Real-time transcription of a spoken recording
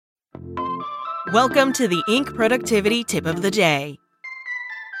Welcome to the Inc. Productivity Tip of the Day.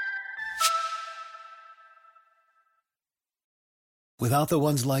 Without the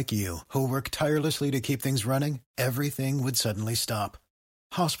ones like you, who work tirelessly to keep things running, everything would suddenly stop.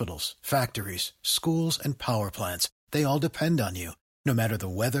 Hospitals, factories, schools, and power plants, they all depend on you. No matter the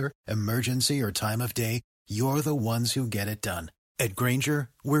weather, emergency, or time of day, you're the ones who get it done. At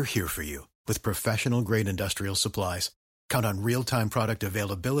Grainger, we're here for you with professional-grade industrial supplies. Count on real-time product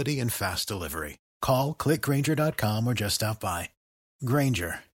availability and fast delivery. Call, click Grainger.com, or just stop by.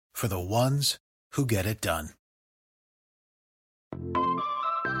 Grainger, for the ones who get it done.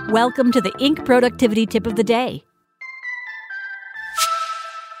 Welcome to the Inc. Productivity Tip of the Day.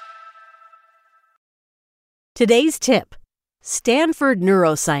 Today's tip: Stanford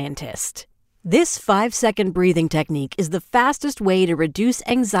neuroscientist. This 5-second breathing technique is the fastest way to reduce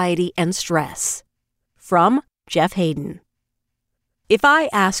anxiety and stress. From Jeff Hayden. If I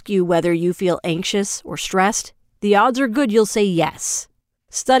ask you whether you feel anxious or stressed, the odds are good you'll say yes.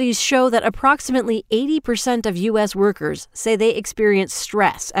 Studies show that approximately 80% of U.S. workers say they experience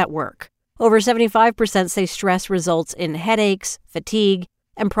stress at work. Over 75% say stress results in headaches, fatigue,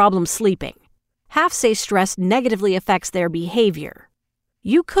 and problems sleeping. Half say stress negatively affects their behavior.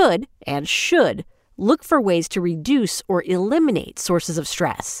 You could, and should, look for ways to reduce or eliminate sources of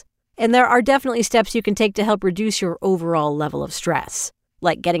stress. And there are definitely steps you can take to help reduce your overall level of stress,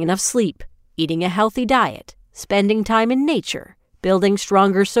 like getting enough sleep, eating a healthy diet, spending time in nature, building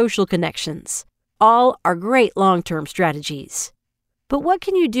stronger social connections. All are great long-term strategies. But what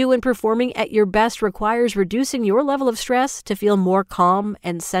can you do when performing at your best requires reducing your level of stress to feel more calm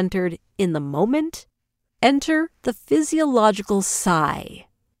and centered in the moment? Enter the physiological sigh.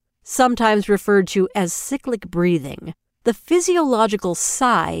 Sometimes referred to as cyclic breathing, the physiological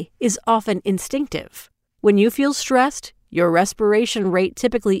sigh is often instinctive. When you feel stressed, your respiration rate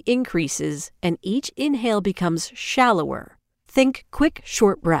typically increases and each inhale becomes shallower. Think quick,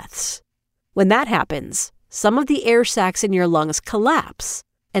 short breaths. When that happens, some of the air sacs in your lungs collapse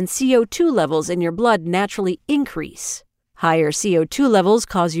and CO2 levels in your blood naturally increase. Higher CO2 levels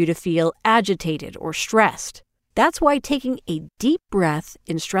cause you to feel agitated or stressed. That's why taking a deep breath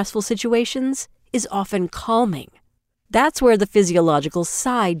in stressful situations is often calming. That's where the physiological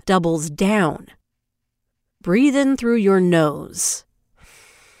sigh doubles down. Breathe in through your nose.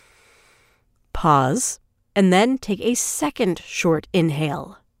 Pause, and then take a second short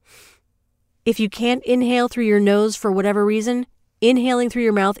inhale. If you can't inhale through your nose for whatever reason, inhaling through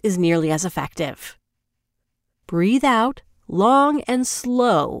your mouth is nearly as effective. Breathe out long and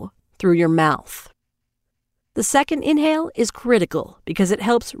slow through your mouth. The second inhale is critical because it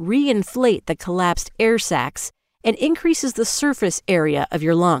helps reinflate the collapsed air sacs and increases the surface area of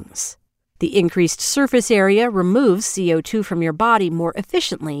your lungs. The increased surface area removes CO2 from your body more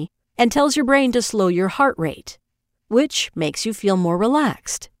efficiently and tells your brain to slow your heart rate, which makes you feel more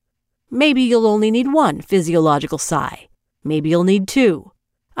relaxed. Maybe you'll only need one physiological sigh. Maybe you'll need two.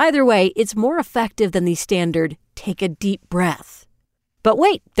 Either way, it's more effective than the standard take a deep breath. But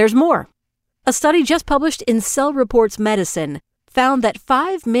wait, there's more. A study just published in Cell Reports Medicine found that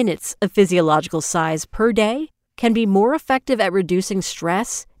 5 minutes of physiological sighs per day can be more effective at reducing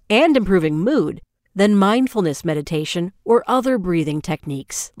stress and improving mood than mindfulness meditation or other breathing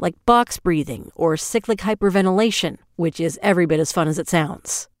techniques like box breathing or cyclic hyperventilation, which is every bit as fun as it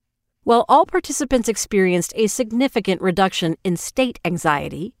sounds. While all participants experienced a significant reduction in state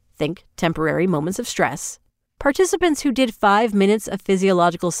anxiety, think temporary moments of stress, participants who did 5 minutes of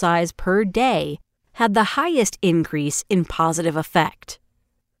physiological sighs per day had the highest increase in positive effect.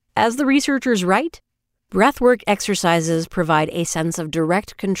 As the researchers write, breathwork exercises provide a sense of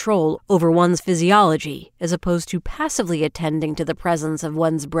direct control over one's physiology as opposed to passively attending to the presence of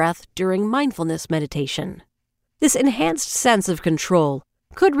one's breath during mindfulness meditation. This enhanced sense of control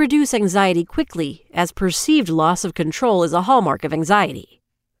could reduce anxiety quickly, as perceived loss of control is a hallmark of anxiety.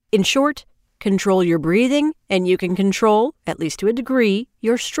 In short, control your breathing and you can control, at least to a degree,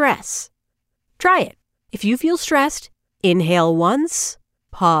 your stress. Try it. If you feel stressed, inhale once,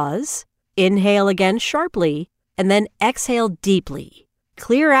 pause, inhale again sharply, and then exhale deeply.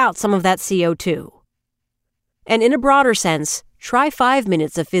 Clear out some of that CO2. And in a broader sense, try 5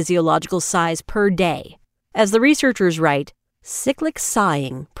 minutes of physiological sighs per day. As the researchers write, cyclic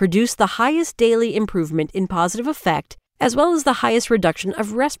sighing produced the highest daily improvement in positive effect as well as the highest reduction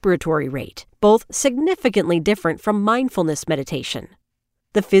of respiratory rate, both significantly different from mindfulness meditation.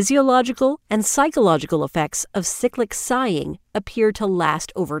 The physiological and psychological effects of cyclic sighing appear to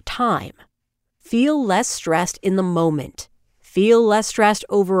last over time. Feel less stressed in the moment. Feel less stressed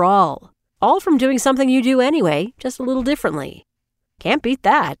overall. All from doing something you do anyway, just a little differently. Can't beat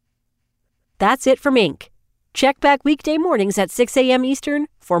that. That's it from Inc. Check back weekday mornings at 6 a.m. Eastern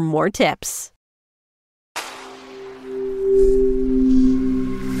for more tips.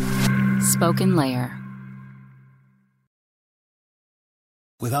 Spoken Layer.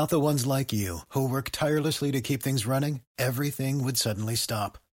 Without the ones like you, who work tirelessly to keep things running, everything would suddenly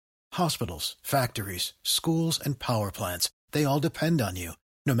stop. Hospitals, factories, schools, and power plants, they all depend on you.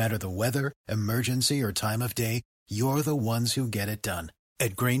 No matter the weather, emergency, or time of day, you're the ones who get it done.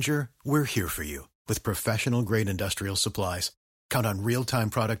 At Grainger, we're here for you with professional-grade industrial supplies. Count on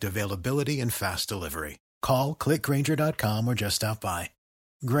real-time product availability and fast delivery. Call, click Grainger.com, or just stop by.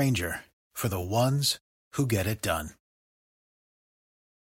 Grainger, for the ones who get it done.